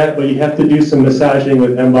will do that, but you have to do some massaging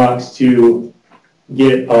with Mbox to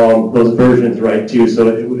get those versions right too. So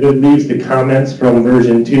it leaves the comments from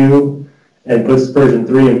version 2 and puts version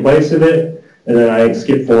 3 in place of it. And then I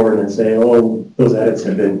skip forward and say, oh, those edits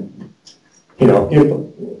have been,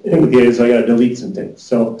 implicated, so I got to delete some things.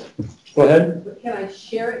 So, go ahead. But can I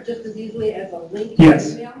share it just as easily as a link?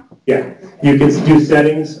 Yes. Email? Yeah. You can do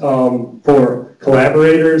settings for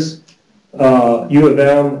collaborators, U of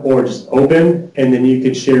M, or just open, and then you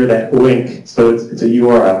can share that link. So it's a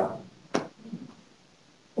URL.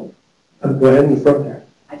 Go ahead in the front there.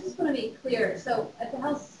 I just want to be clear. So at the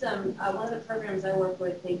health system, one of the programs I work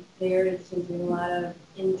with, they're doing a lot of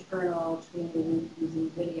internal training using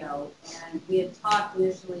video. And we had talked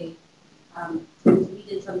initially, we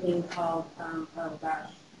did something called, oh gosh,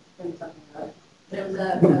 something about it. But it was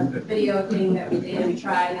a video thing that we did and we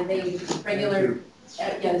tried, and they used regular,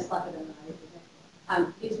 just left it in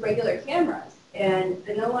the used regular cameras. And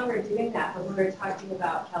they're no longer doing that, but when we were talking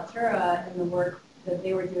about Kaltura and the work that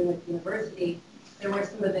they were doing with the university, there were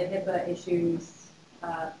some of the HIPAA issues,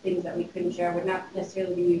 things that we couldn't share, would not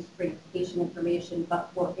necessarily be used for patient information,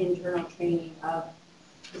 but for internal training of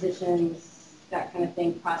physicians, that kind of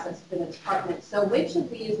thing, processed for the department. So which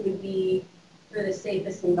of these would be for the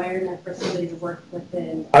safest environment for somebody to work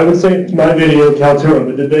within? I would say my video, Kaltura,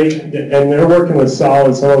 but and they're working with Sol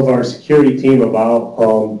and some of our security team about,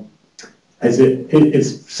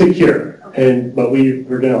 it's secure. Okay. But we're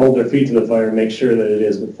going to hold their feet to the fire and make sure that it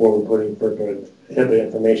is before we're putting HIPAA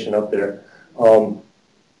information up there.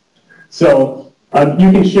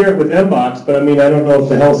 You can share it with Mbox, but I mean, I don't know if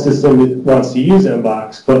the health system wants to use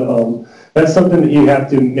Mbox, but that's something that you have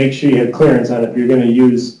to make sure you have clearance on if you're going to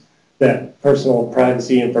use that personal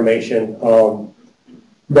privacy information.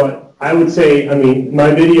 But I would say, I mean,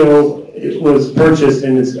 my video was purchased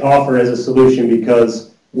and it's offered as a solution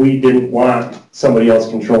because we didn't want somebody else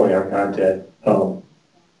controlling our content.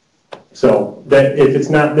 So that if it's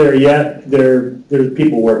not there yet, there's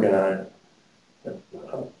people working on it.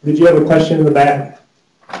 Did you have a question in the back?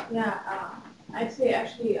 Yeah, I'd say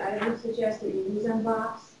actually I would suggest that you use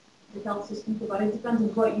Mbox, the health system, but it depends on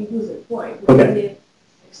what you use it for. Okay. It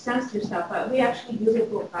extensive stuff, but we actually use it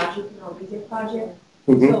for a project, video project.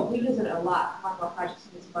 Mm-hmm. So we use it a lot. One of our projects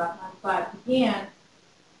is about that. But again,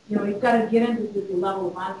 you've got to get into the level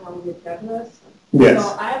of manual with checklist. Yes.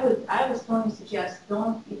 So I would strongly suggest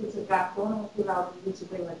if it's a draft, don't put out the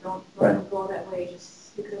YouTube agreement. Don't go that way.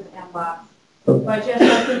 Just stick it in the Mbox. Okay. But just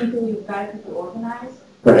like anything, you've got to organize.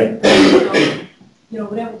 Right. So,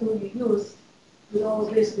 whatever tool you use, with all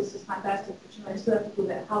this is fantastic. But you still have to do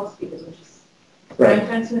that house figures, which is very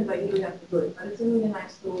expensive, but you do have to do it. But it's a really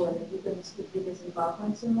nice tool, and if you can stick videos and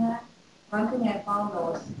PowerPoints in that. One thing I found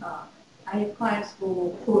was I have clients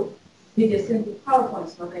who put videos into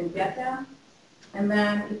PowerPoints when they get them, and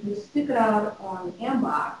then if you stick it out on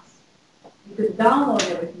Mbox, you could download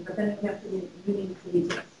everything, but then you have to really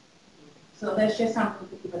delete it. So that's just something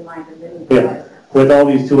to keep in mind. Yeah. With all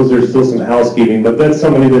these tools, there's still some housekeeping, but that's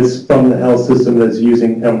somebody that's from the health system that's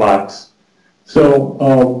using Mbox.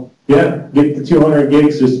 So, get the 200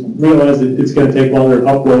 gigs, just realize that it's going to take longer to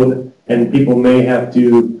upload, and people may have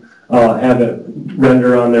to have it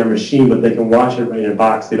render on their machine, but they can watch it right in a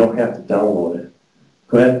box. They don't have to download it.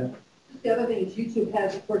 Go ahead. The other thing is YouTube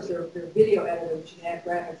has, of course, their video editor, which can add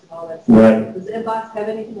graphics and all that stuff. Right. Does Mbox have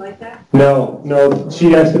anything like that? No.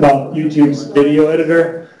 She asked about YouTube's video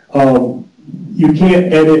editor. You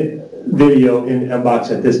can't edit video in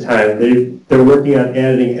Mbox at this time. They're working on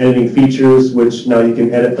editing features, which now you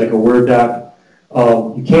can edit like a Word doc.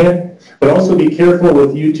 You can't, but also be careful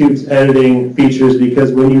with YouTube's editing features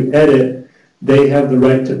because when you edit, they have the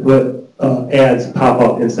right to put ads pop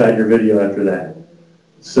up inside your video after that.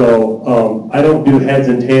 So I don't do heads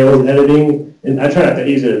and tails editing, and I try not to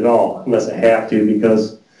use it at all unless I have to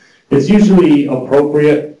because it's usually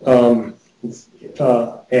appropriate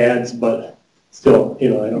ads, but still,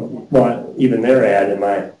 I don't want even their ad in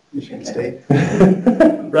my Michigan State.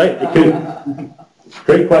 Right? It could.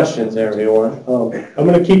 Great questions, everyone. I'm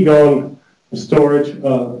going to keep going. Storage.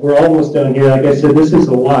 We're almost done here. Like I said, this is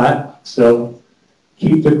a lot, so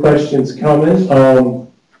keep the questions coming.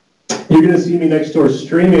 You're going to see me next door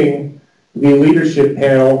streaming the leadership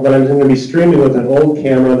panel, but I'm going to be streaming with an old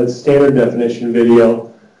camera that's standard definition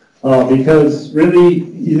video, because really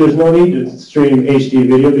there's no need to stream HD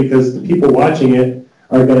video because the people watching it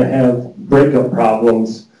are going to have breakup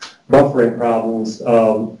problems, buffering problems.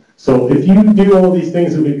 So if you do all these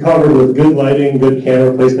things that we covered with good lighting, good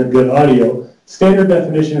camera placement, good audio, standard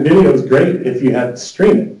definition video is great if you have to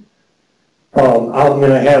stream it. I'm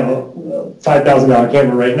going to have a $5,000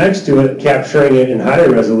 camera right next to it, capturing it in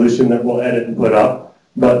higher resolution that we'll edit and put up.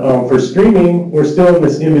 But for streaming, we're still in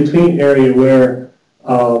this in-between area where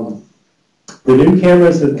the new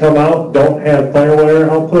cameras that come out don't have FireWire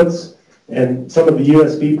outputs, and some of the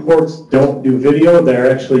USB ports don't do video.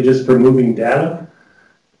 They're actually just for moving data.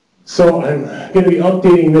 So I'm going to be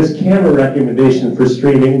updating this camera recommendation for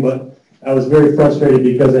streaming, but I was very frustrated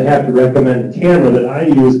because I have to recommend a camera that I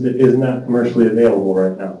use that is not commercially available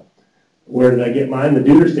right now. Where did I get mine? The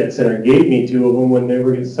Duderstadt Center gave me two of them when they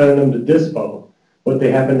were sending them to Dispo. But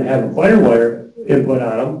they happen to have a FireWire input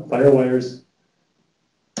on them. FireWire's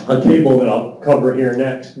a cable that I'll cover here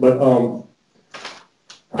next. But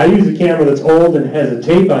I use a camera that's old and has a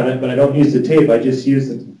tape on it, but I don't use the tape. I just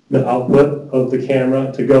use the output of the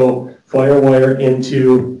camera to go FireWire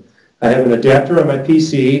into, I have an adapter on my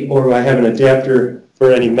PC, or I have an adapter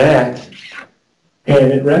for any Mac,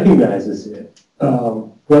 and it recognizes it.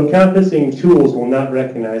 Web conferencing tools will not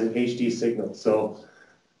recognize an HD signal. So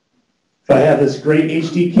if I have this great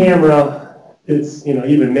HD camera, it's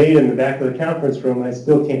even made in the back of the conference room, I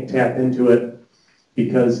still can't tap into it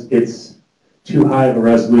because it's too high of a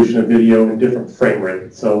resolution of video and different frame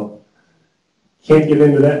rate. So can't get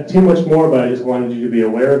into that too much more, but I just wanted you to be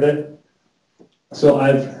aware of it. So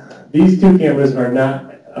these two cameras are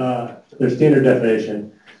not, they're standard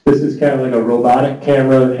definition. This is kind of like a robotic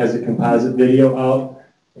camera that has a composite video out.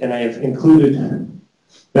 And I have included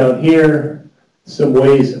down here some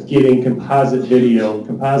ways of getting composite video.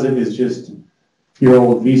 Composite is just your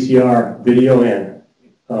old VCR video and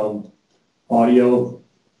audio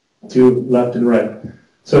to left and right.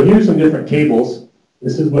 So here's some different cables.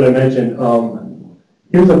 This is what I mentioned.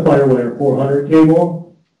 Here's a FireWire 400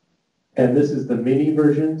 cable, and this is the mini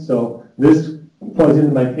version. So this plugs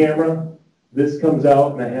into my camera. This comes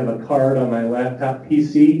out, and I have a card on my laptop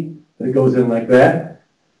PC that goes in like that.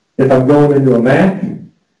 If I'm going into a Mac,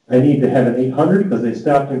 I need to have an 800 because they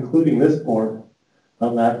stopped including this port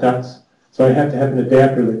on laptops. So I have to have an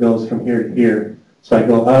adapter that goes from here to here. So I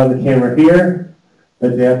go out of the camera here,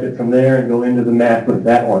 adapt it from there, and go into the Mac with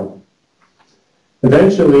that one.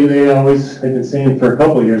 Eventually, they've been saying for a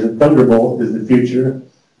couple of years that Thunderbolt is the future.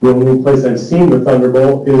 The only place I've seen the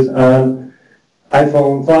Thunderbolt is on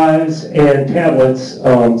iPhone 5s and tablets,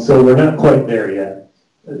 so we're not quite there yet.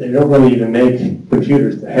 They don't really even make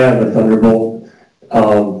computers that have a Thunderbolt,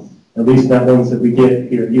 at least not ones that we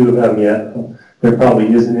get here at U of M yet. There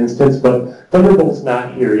probably is an instance, but Thunderbolt's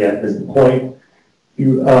not here yet is the point. If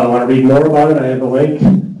you want to read more about it, I have a link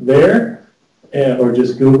there, or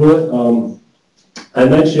just Google it. I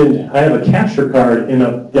mentioned I have a capture card in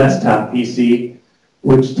a desktop PC,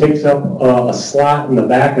 which takes up a slot in the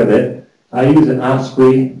back of it. I use an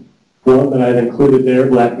Osprey one that I've included there.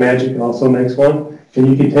 Blackmagic also makes one. And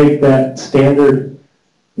you can take that standard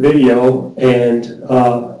video and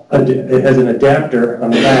it has an adapter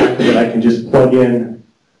on the back that I can just plug in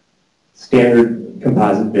standard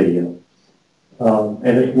composite video.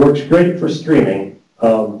 And it works great for streaming.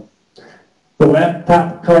 The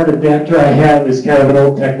laptop card adapter I have is kind of an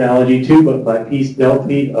old technology too, but my Dell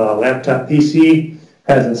laptop PC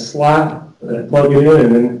has a slot that I plug it in,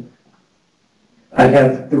 and then I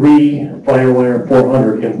have 3 FireWire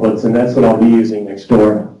 400 inputs, and that's what I'll be using next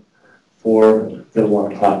door for the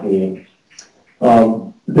 1 o'clock meeting.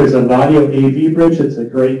 There's an audio AV bridge. It's a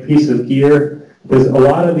great piece of gear. There's a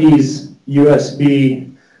lot of these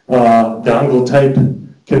USB dongle type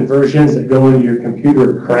conversions that go into your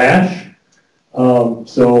computer crash.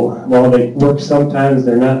 So while they work sometimes,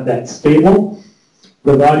 they're not that stable.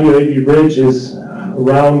 The audio AV bridge is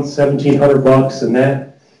around $1,700, and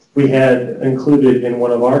that we had included in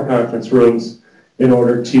one of our conference rooms in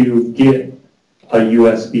order to get a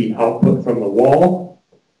USB output from the wall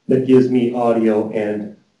that gives me audio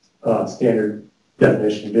and standard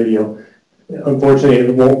definition video. Unfortunately,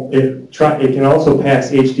 it can also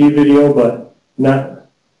pass HD video, but not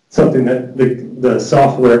something that the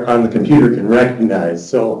software on the computer can recognize.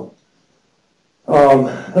 So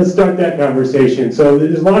Let's start that conversation. So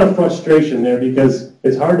there's a lot of frustration there because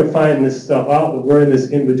it's hard to find this stuff out, but we're in this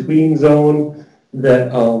in-between zone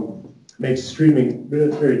that makes streaming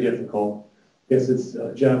very, very difficult. I guess it's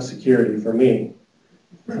job security for me.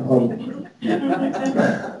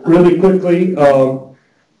 Really quickly, because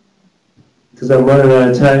I'm running out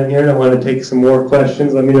of time here and I want to take some more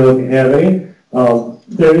questions. Let me know if you have any.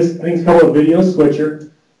 There's things called a video switcher.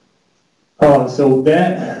 So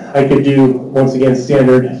that I could do, once again,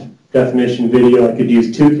 standard definition video. I could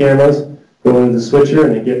use 2 cameras, go into the switcher,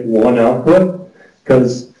 and I get 1 output,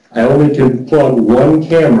 because I only can plug 1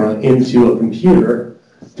 camera into a computer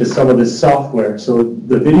to some of this software. So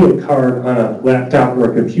the video card on a laptop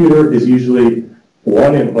or a computer is usually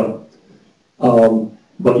 1 input.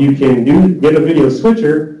 But you can get a video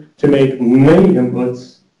switcher to make many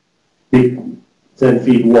inputs, then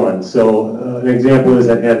feed 1. So an example is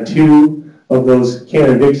I have 2 of those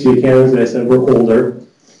Canon Vixia cameras that I said were older.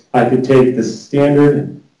 I could take the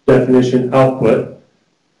standard definition output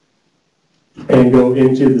and go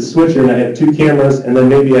into the switcher, and I have 2 cameras, and then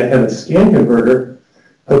maybe I have a scan converter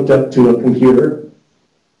hooked up to a computer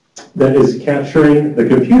that is capturing the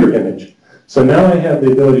computer image. So now I have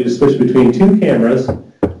the ability to switch between 2 cameras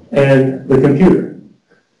and the computer.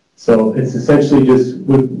 So it's essentially just,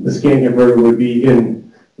 the scan converter would be in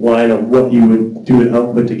line of what you would do an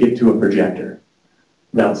output to get to a projector.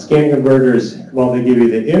 Now, scan converters, while they give you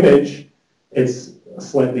the image, it's a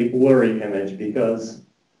slightly blurry image because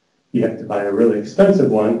you have to buy a really expensive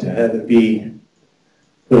one to have it be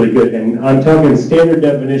really good. And I'm talking standard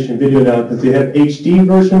definition video now because they have HD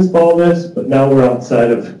versions of all this, but now we're outside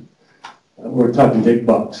of, we're talking big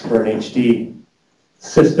bucks for an HD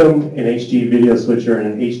system, an HD video switcher,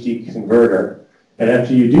 and an HD converter. And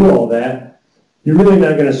after you do all that, you're really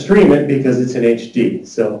not going to stream it because it's in HD.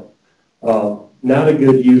 So not a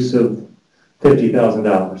good use of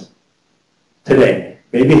 $50,000 today.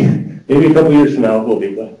 Maybe a couple years from now it will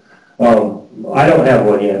be, but I don't have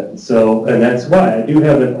one yet. So, and that's why I do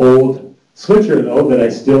have an old switcher though that I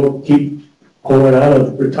still keep pulling out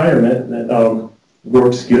of retirement that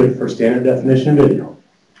works good for standard definition video.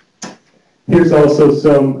 Here's also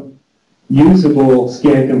some usable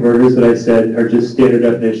scan converters that I said are just standard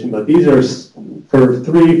definition, but these are for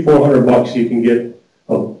 $300-400 bucks. You can get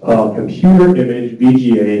a computer image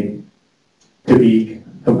VGA to be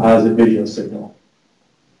composite video signal.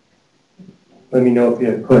 Let me know if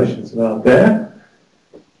you have questions about that.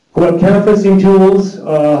 Web conferencing tools,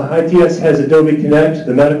 ITS has Adobe Connect.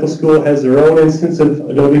 The medical school has their own instance of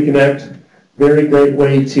Adobe Connect. Very great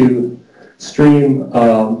way to stream.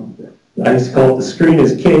 I just call it the screen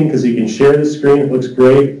is king because you can share the screen. It looks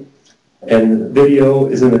great. And the video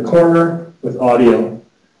is in the corner with audio.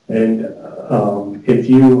 And if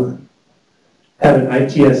you have an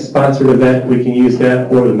ITS sponsored event, we can use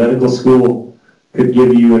that, or the medical school could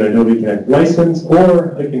give you an Adobe Connect license,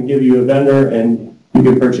 or I can give you a vendor and you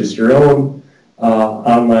can purchase your own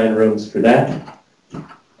online rooms for that.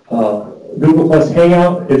 Google Plus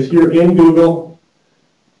Hangout, if you're in Google,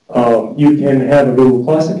 you can have a Google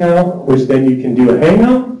Plus account, which then you can do a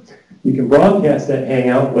Hangout. You can broadcast that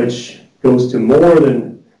Hangout, which goes to more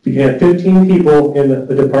than, you can have 15 people in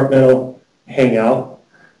the departmental Hangout.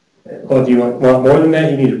 Well, if you want more than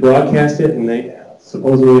that, you need to broadcast it, and they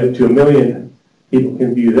supposedly up to 1 million people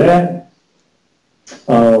can view that.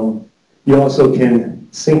 You also can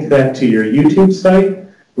sync that to your YouTube site,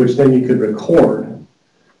 which then you could record.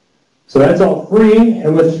 So that's all free,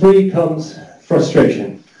 and with free comes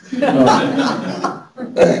frustration.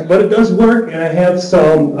 But it does work, and I have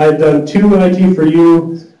I've done 2 IT for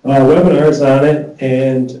You webinars on it,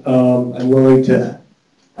 and I'm willing to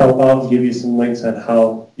help out and give you some links on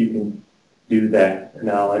how you can do that.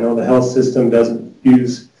 Now, I know the health system doesn't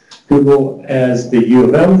use Google as the U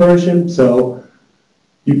of M version, so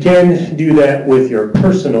you can do that with your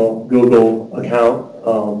personal Google account.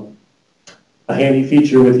 A handy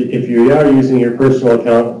feature if you are using your personal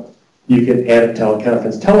account, you can add a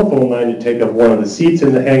teleconference telephone line to take up one of the seats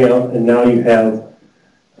in the Hangout, and now you have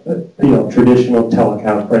traditional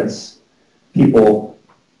teleconference people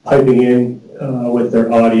piping in with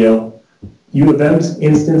their audio. U of M's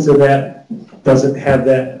instance of that doesn't have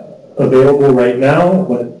that available right now,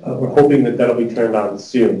 but we're hoping that that'll be turned on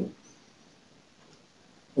soon.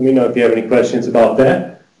 Let me know if you have any questions about that.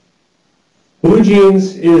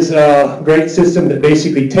 BlueJeans is a great system that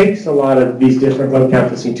basically takes a lot of these different web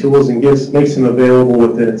conferencing tools and makes them available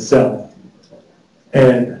within itself.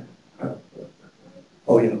 And,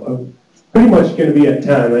 I'm pretty much going to be at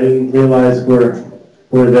time. I didn't realize we're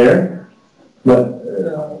there. But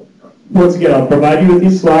once again, I'll provide you with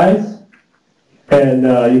these slides.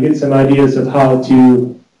 and you get some ideas of how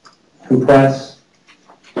to compress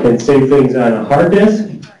and save things on a hard disk.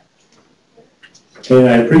 And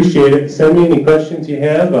I appreciate it. Send me any questions you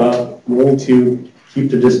have. I'm willing to keep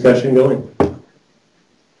the discussion going.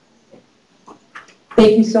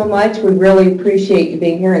 Thank you so much. We really appreciate you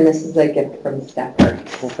being here, and this is a gift from the staff.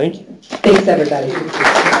 Well, thank you. Thanks,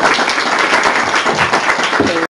 everybody.